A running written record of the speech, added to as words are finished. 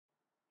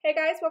Hey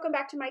guys, welcome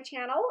back to my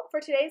channel. For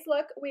today's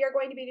look, we are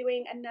going to be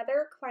doing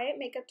another client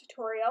makeup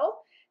tutorial.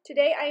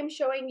 Today I am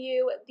showing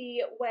you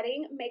the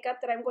wedding makeup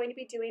that I'm going to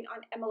be doing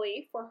on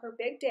Emily for her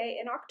big day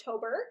in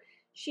October.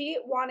 She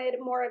wanted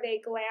more of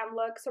a glam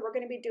look, so we're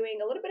going to be doing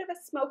a little bit of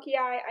a smoky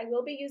eye. I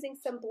will be using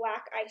some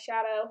black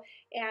eyeshadow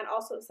and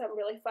also some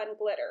really fun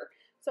glitter.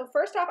 So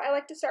first off, I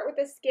like to start with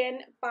the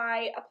skin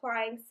by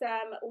applying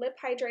some lip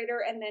hydrator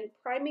and then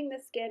priming the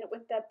skin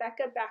with the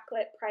Becca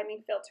Backlight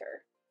priming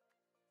filter.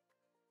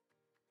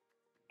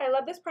 I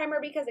love this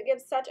primer because it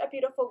gives such a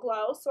beautiful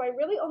glow, so I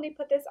really only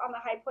put this on the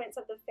high points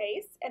of the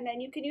face, and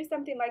then you can use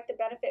something like the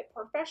Benefit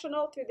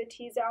Professional through the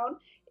T-zone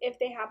if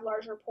they have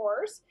larger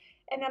pores.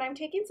 And then I'm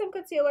taking some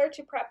concealer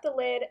to prep the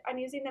lid. I'm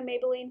using the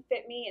Maybelline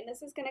Fit Me, and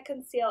this is going to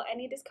conceal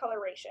any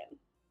discoloration.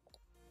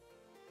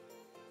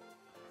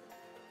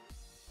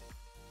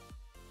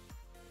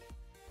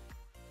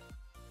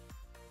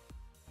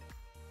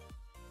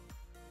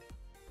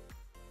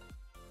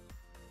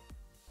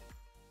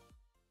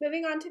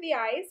 Moving on to the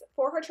eyes,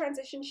 for her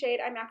transition shade,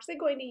 I'm actually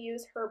going to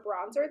use her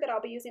bronzer that I'll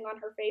be using on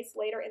her face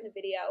later in the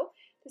video.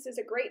 This is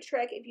a great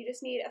trick if you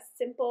just need a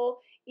simple,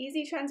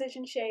 easy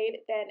transition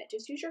shade, then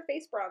just use your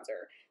face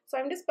bronzer. So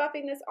I'm just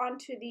buffing this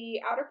onto the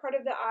outer part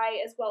of the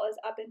eye as well as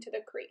up into the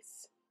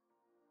crease.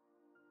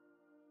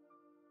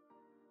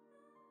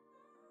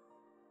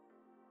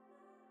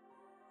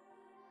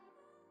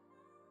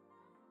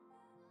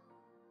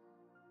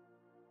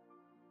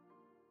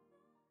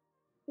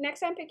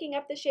 Next, I'm picking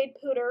up the shade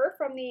Pooter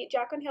from the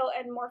Jaclyn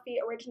and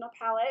Morphe original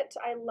palette.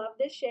 I love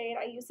this shade.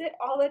 I use it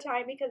all the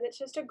time because it's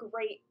just a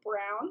great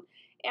brown.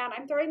 And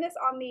I'm throwing this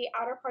on the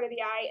outer part of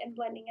the eye and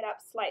blending it up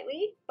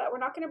slightly, but we're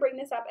not going to bring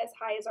this up as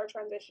high as our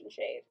transition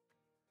shade.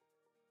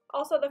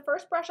 Also, the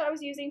first brush I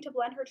was using to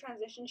blend her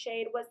transition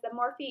shade was the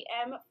Morphe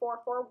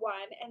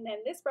M441, and then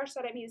this brush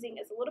that I'm using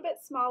is a little bit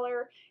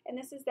smaller, and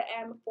this is the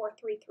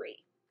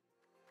M433.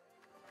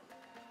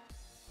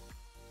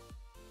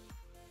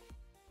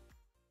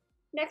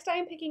 Next, I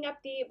am picking up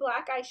the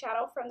black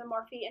eyeshadow from the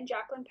Morphe and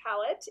Jaclyn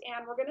palette,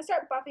 and we're going to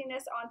start buffing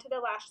this onto the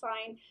lash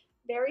line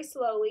very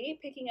slowly,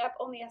 picking up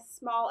only a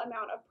small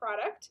amount of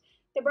product.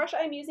 The brush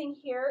I'm using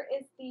here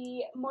is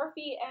the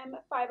Morphe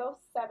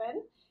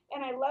M507,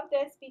 and I love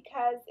this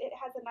because it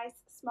has a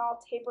nice small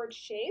tapered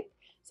shape,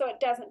 so it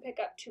doesn't pick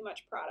up too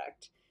much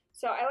product.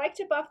 So I like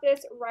to buff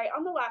this right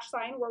on the lash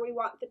line where we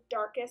want the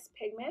darkest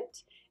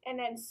pigment, and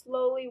then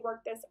slowly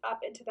work this up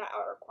into the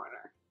outer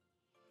corner.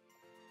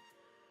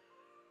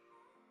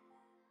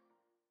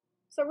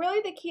 So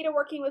really the key to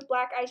working with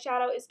black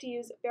eyeshadow is to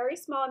use very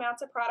small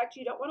amounts of product.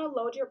 You don't want to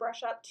load your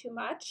brush up too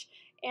much,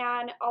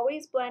 and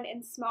always blend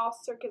in small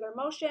circular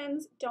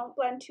motions. Don't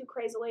blend too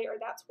crazily or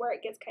that's where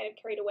it gets kind of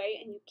carried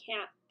away and you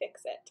can't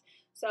fix it.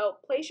 So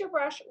place your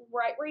brush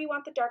right where you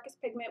want the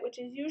darkest pigment, which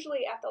is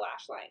usually at the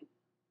lash line.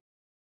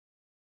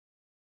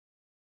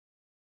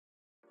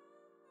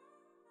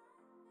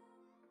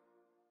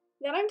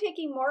 Then I'm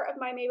taking more of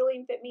my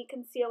Maybelline Fit Me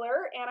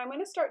Concealer, and I'm going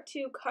to start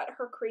to cut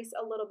her crease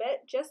a little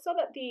bit just so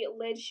that the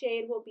lid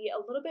shade will be a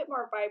little bit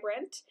more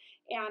vibrant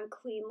and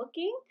clean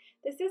looking.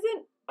 This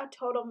isn't a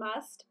total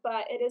must,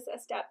 but it is a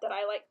step that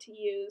I like to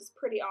use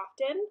pretty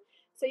often.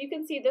 So you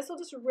can see this will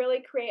just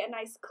really create a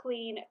nice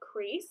clean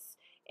crease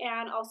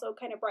and also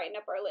kind of brighten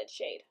up our lid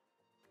shade.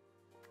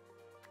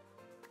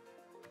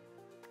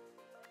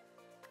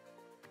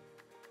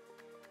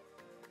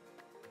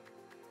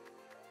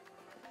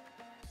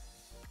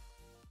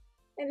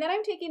 And then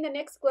I'm taking the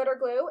NYX glitter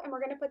glue and we're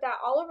going to put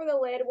that all over the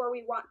lid where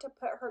we want to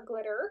put her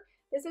glitter.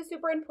 This is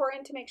super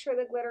important to make sure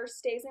the glitter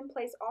stays in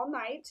place all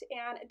night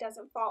and it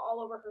doesn't fall all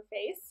over her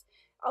face.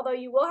 Although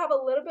you will have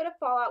a little bit of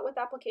fallout with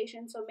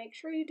application, so make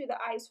sure you do the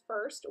eyes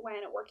first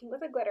when working with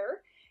the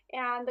glitter.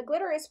 And the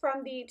glitter is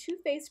from the Too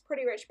Faced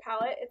Pretty Rich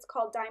palette. It's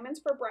called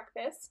Diamonds for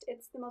Breakfast.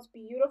 It's the most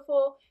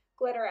beautiful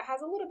glitter. It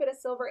has a little bit of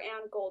silver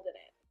and gold in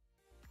it.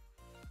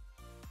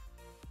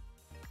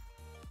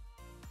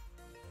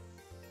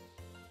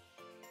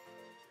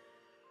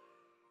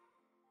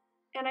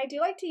 And I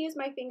do like to use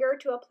my finger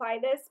to apply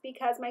this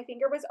because my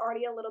finger was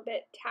already a little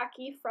bit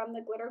tacky from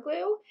the glitter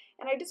glue,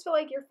 and I just feel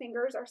like your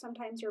fingers are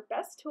sometimes your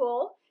best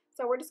tool.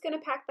 So we're just going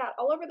to pack that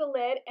all over the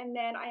lid, and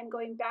then I am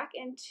going back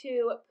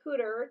into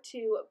Pooter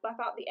to buff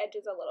out the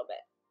edges a little bit.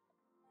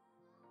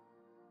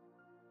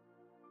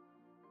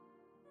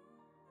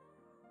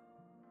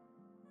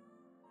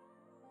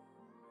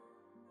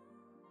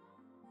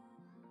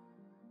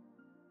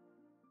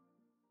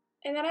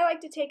 And then I like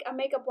to take a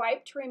makeup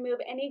wipe to remove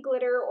any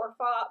glitter or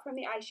fallout from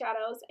the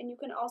eyeshadows, and you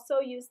can also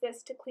use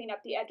this to clean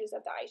up the edges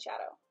of the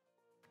eyeshadow.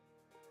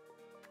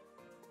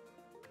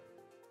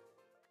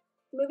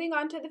 Moving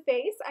on to the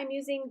face, I'm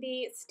using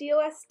the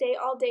Stila Stay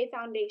All Day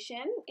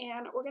foundation,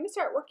 and we're going to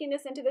start working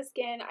this into the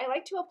skin. I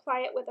like to apply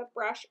it with a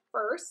brush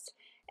first,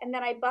 and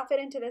then I buff it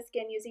into the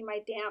skin using my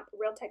damp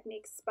Real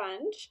Techniques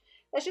sponge.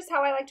 That's just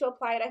how I like to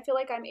apply it. I feel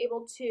like I'm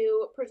able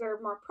to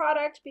preserve more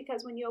product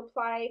because when you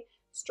apply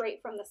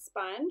straight from the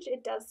sponge,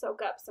 it does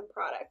soak up some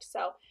product.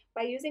 So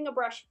by using a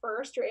brush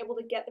first, you're able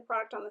to get the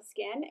product on the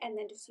skin and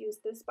then just use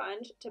the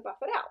sponge to buff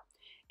it out.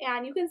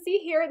 And you can see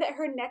here that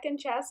her neck and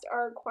chest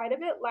are quite a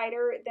bit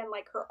lighter than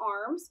like her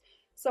arms.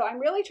 So I'm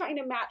really trying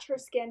to match her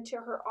skin to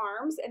her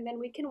arms, and then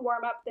we can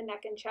warm up the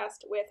neck and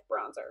chest with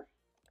bronzer.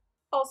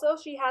 Also,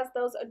 she has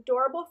those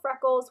adorable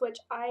freckles, which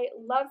I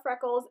love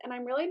freckles, and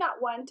I'm really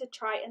not one to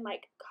try and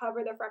like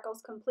cover the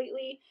freckles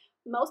completely.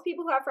 Most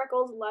people who have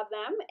freckles love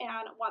them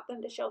and want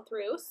them to show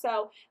through,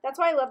 so that's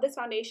why I love this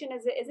foundation,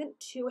 is it isn't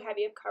too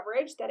heavy of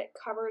coverage, that it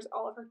covers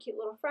all of her cute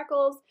little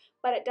freckles,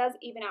 but it does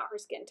even out her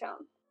skin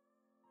tone.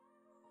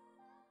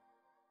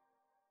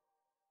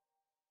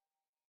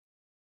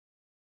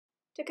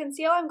 To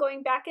conceal, I'm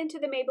going back into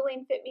the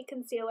Maybelline Fit Me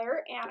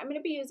Concealer, and I'm going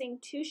to be using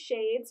two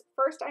shades.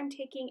 First, I'm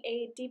taking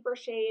a deeper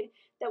shade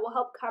that will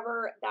help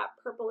cover that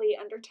purpley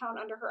undertone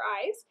under her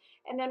eyes,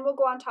 and then we'll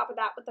go on top of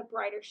that with a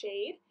brighter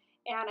shade.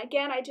 And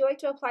again, I do like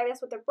to apply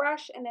this with a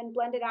brush and then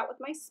blend it out with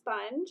my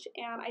sponge,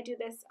 and I do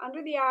this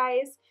under the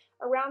eyes,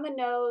 around the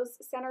nose,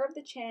 center of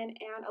the chin,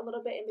 and a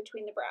little bit in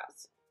between the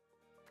brows.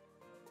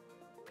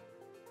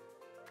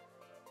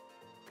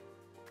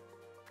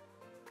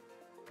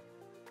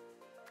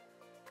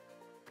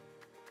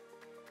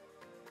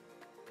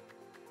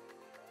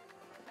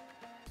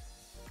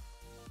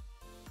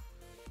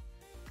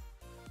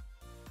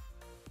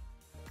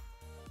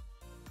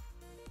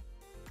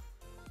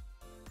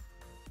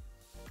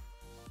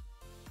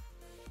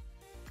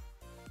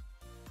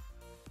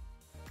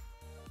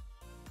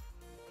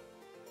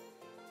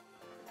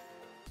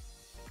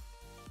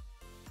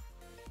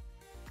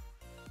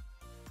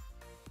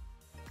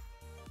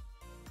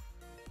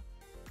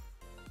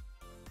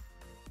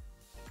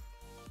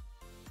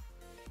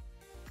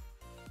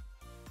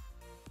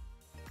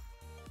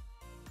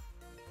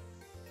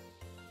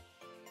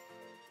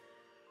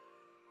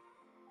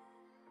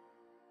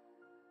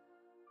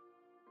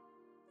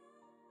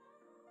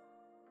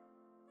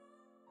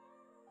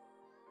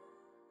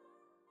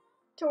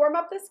 To warm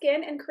up the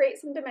skin and create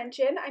some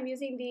dimension, I'm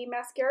using the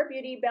Mascara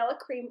Beauty Bella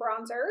Cream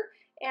Bronzer,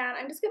 and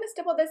I'm just going to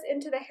stipple this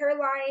into the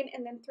hairline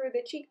and then through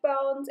the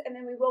cheekbones, and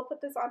then we will put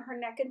this on her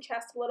neck and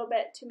chest a little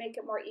bit to make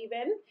it more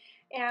even.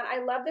 And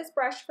I love this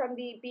brush from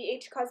the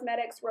BH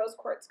Cosmetics Rose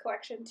Quartz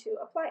collection to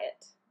apply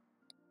it.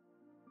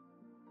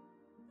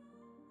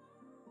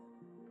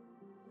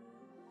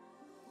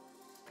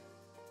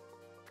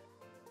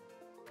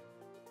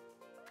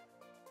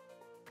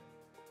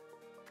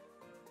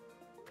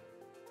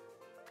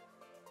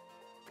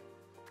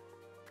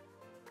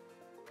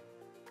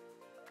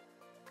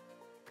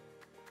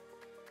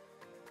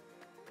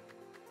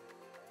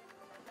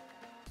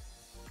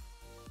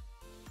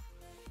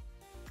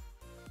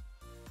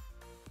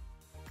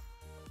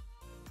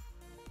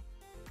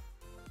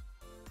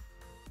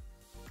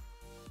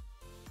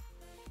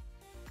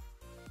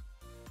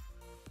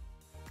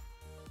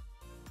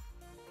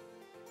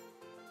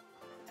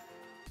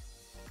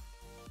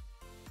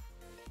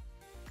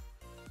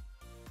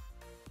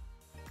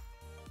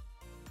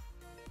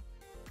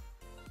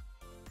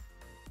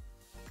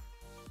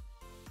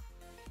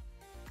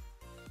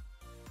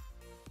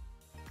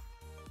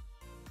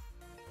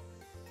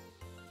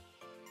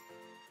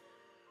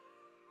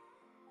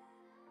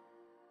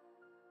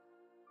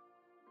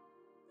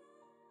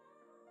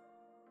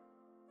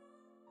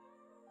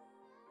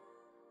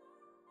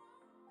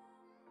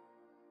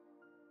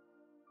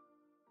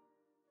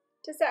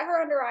 To set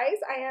her under eyes,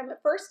 I am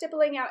first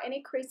stippling out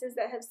any creases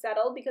that have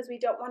settled because we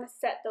don't want to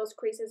set those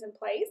creases in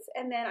place.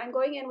 And then I'm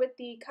going in with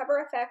the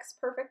Cover FX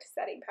Perfect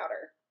Setting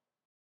Powder.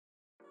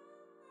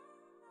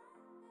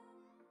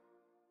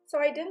 So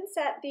I didn't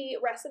set the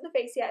rest of the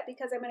face yet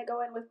because I'm going to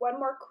go in with one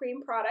more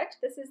cream product.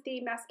 This is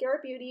the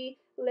Maskcara Beauty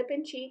Lip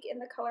and Cheek in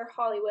the color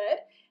Hollywood.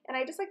 And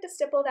I just like to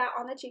stipple that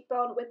on the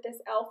cheekbone with this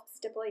e.l.f.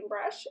 stippling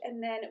brush.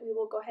 And then we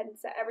will go ahead and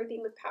set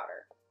everything with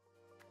powder.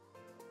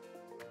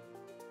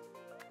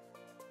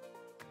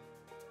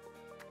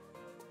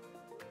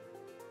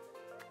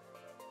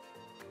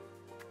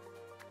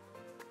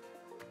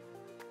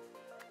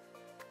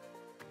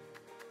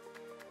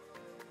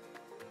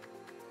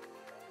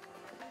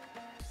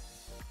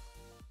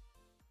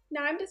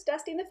 Now I'm just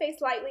dusting the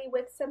face lightly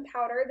with some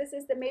powder. This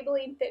is the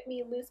Maybelline Fit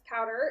Me Loose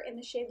Powder in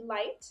the shade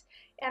Light.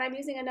 And I'm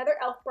using another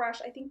e.l.f.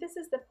 brush. I think this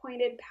is the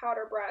pointed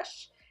powder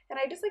brush. And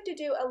I just like to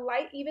do a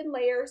light, even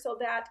layer so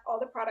that all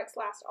the products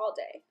last all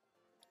day.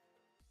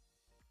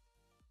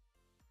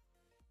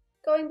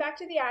 Going back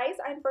to the eyes,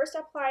 I'm first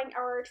applying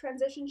our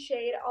transition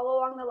shade all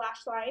along the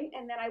lash line,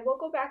 and then I will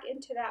go back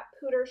into that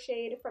Pooter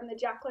shade from the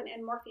Jaclyn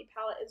and Morphe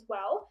palette as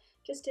well,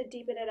 just to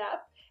deepen it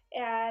up.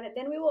 And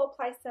then we will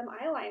apply some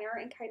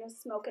eyeliner and kind of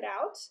smoke it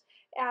out.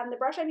 And the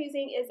brush I'm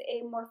using is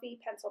a Morphe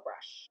pencil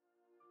brush.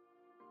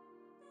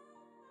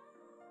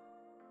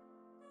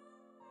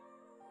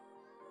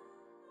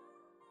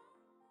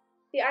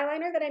 The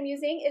eyeliner that I'm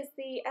using is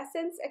the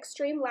Essence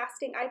Extreme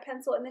Lasting Eye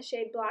Pencil in the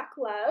shade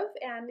Blacklove,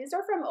 and these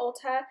are from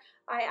Ulta.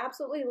 I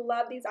absolutely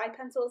love these eye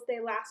pencils. They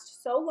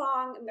last so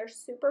long and they're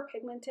super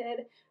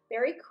pigmented,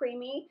 very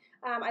creamy.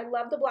 I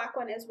love the black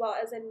one as well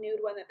as a nude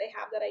one that they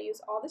have that I use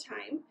all the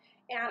time.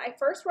 And I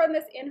first run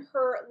this in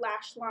her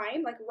lash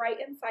line, like right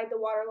inside the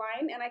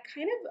waterline, and I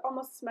kind of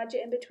almost smudge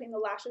it in between the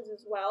lashes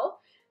as well.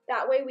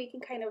 That way we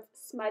can kind of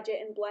smudge it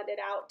and blend it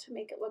out to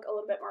make it look a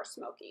little bit more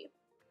smoky.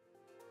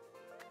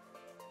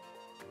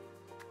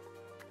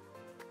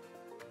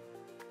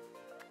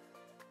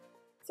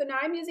 So now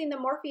I'm using the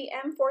Morphe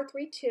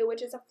M432,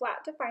 which is a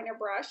flat definer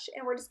brush,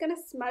 and we're just going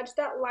to smudge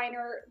that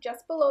liner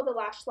just below the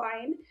lash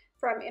line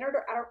from inner to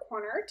outer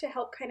corner to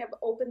help kind of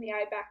open the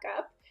eye back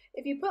up.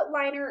 If you put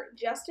liner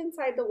just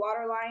inside the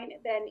waterline,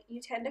 then you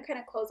tend to kind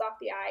of close off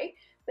the eye,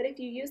 but if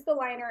you use the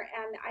liner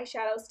and the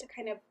eyeshadows to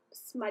kind of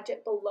smudge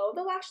it below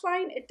the lash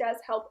line, it does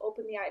help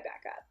open the eye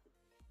back up.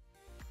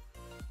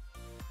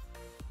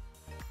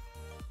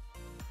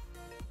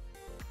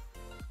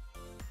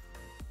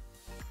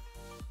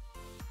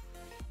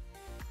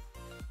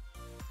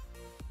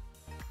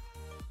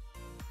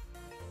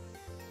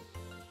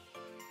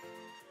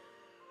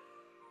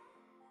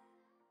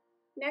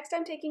 Next,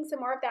 I'm taking some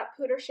more of that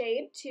Pooter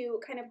shade to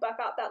kind of buff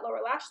out that lower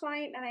lash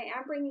line, and I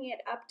am bringing it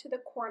up to the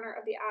corner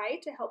of the eye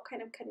to help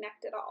kind of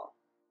connect it all.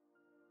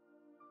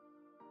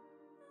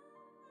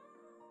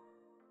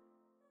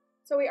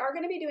 So we are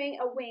going to be doing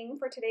a wing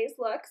for today's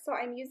look, so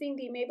I'm using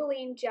the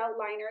Maybelline Gel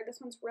Liner.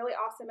 This one's really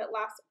awesome. It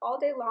lasts all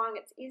day long.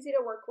 It's easy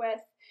to work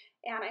with,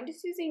 and I'm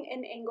just using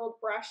an angled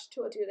brush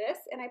to do this,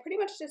 and I pretty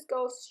much just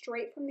go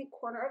straight from the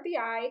corner of the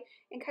eye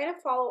and kind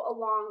of follow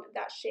along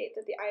that shape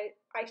that the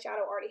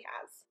eyeshadow already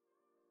has.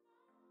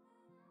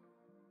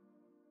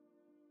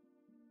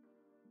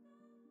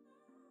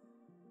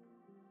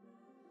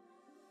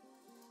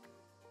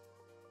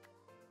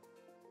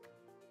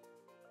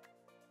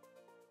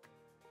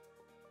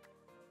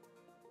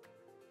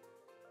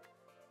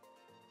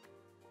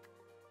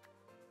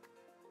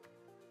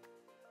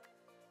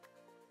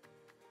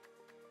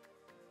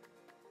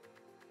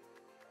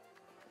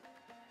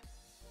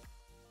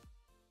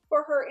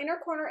 For her inner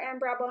corner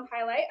and brow bone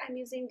highlight, I'm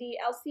using the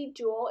Elcie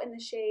Jewel in the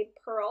shade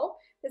Pearl.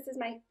 This is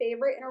my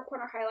favorite inner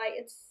corner highlight.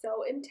 It's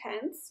so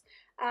intense.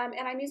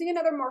 And I'm using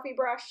another Morphe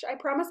brush. I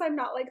promise I'm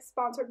not like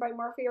sponsored by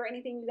Morphe or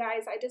anything, you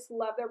guys. I just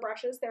love their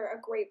brushes. They're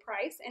a great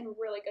price and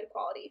really good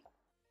quality.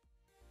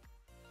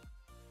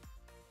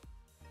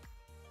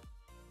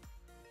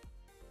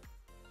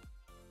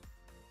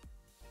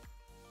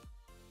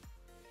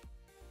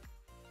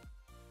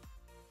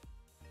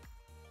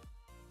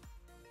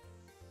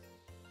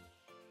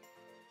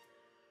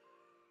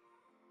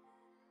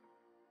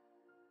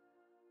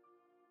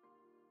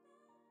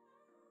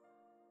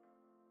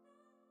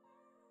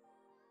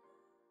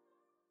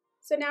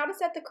 So now to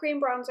set the cream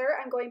bronzer,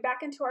 I'm going back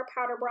into our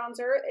powder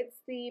bronzer.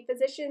 It's the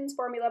Physicians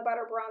Formula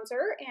Butter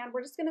Bronzer, and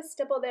we're just going to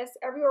stipple this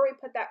everywhere we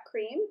put that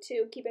cream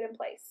to keep it in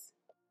place.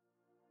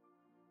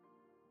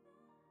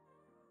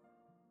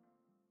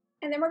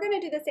 And then we're going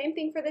to do the same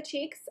thing for the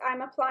cheeks.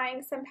 I'm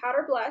applying some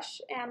powder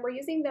blush, and we're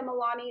using the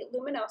Milani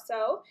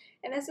Luminoso.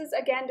 And this is,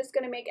 again, just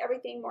going to make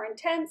everything more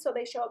intense so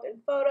they show up in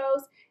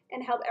photos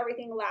and help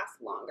everything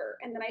last longer.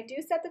 And then I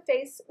do set the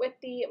face with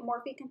the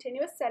Morphe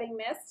Continuous Setting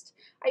Mist.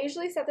 I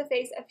usually set the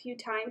face a few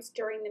times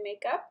during the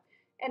makeup.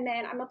 And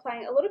then I'm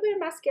applying a little bit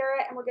of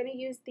mascara, and we're going to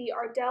use the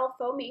Ardell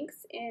Faux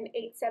Minks in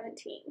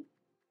 817.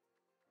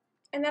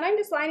 And then I'm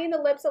just lining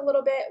the lips a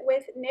little bit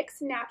with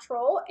NYX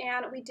Natural,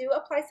 and we do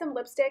apply some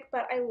lipstick,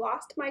 but I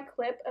lost my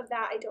clip of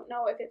that. I don't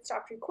know if it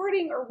stopped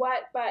recording or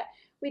what, but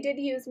we did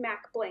use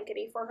MAC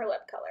Blankety for her lip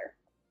color.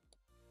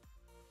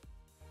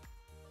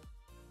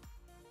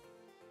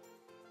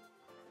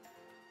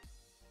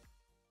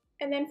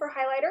 And then for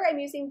highlighter, I'm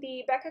using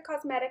the Becca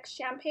Cosmetics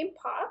Champagne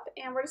Pop,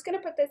 and we're just going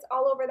to put this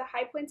all over the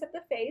high points of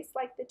the face,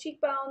 like the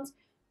cheekbones,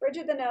 bridge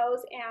of the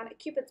nose, and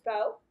Cupid's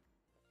bow.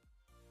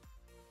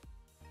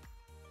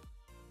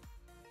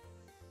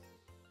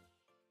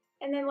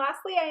 And then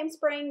lastly, I am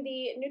spraying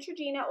the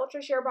Neutrogena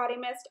UltraSheer Body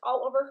Mist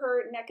all over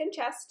her neck and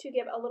chest to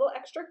give a little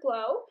extra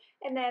glow.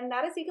 And then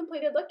that is the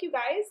completed look, you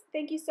guys.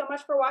 Thank you so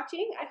much for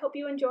watching. I hope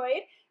you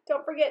enjoyed.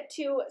 Don't forget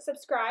to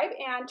subscribe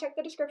and check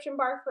the description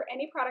bar for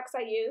any products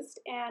I used.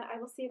 And I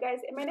will see you guys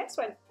in my next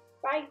one.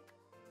 Bye.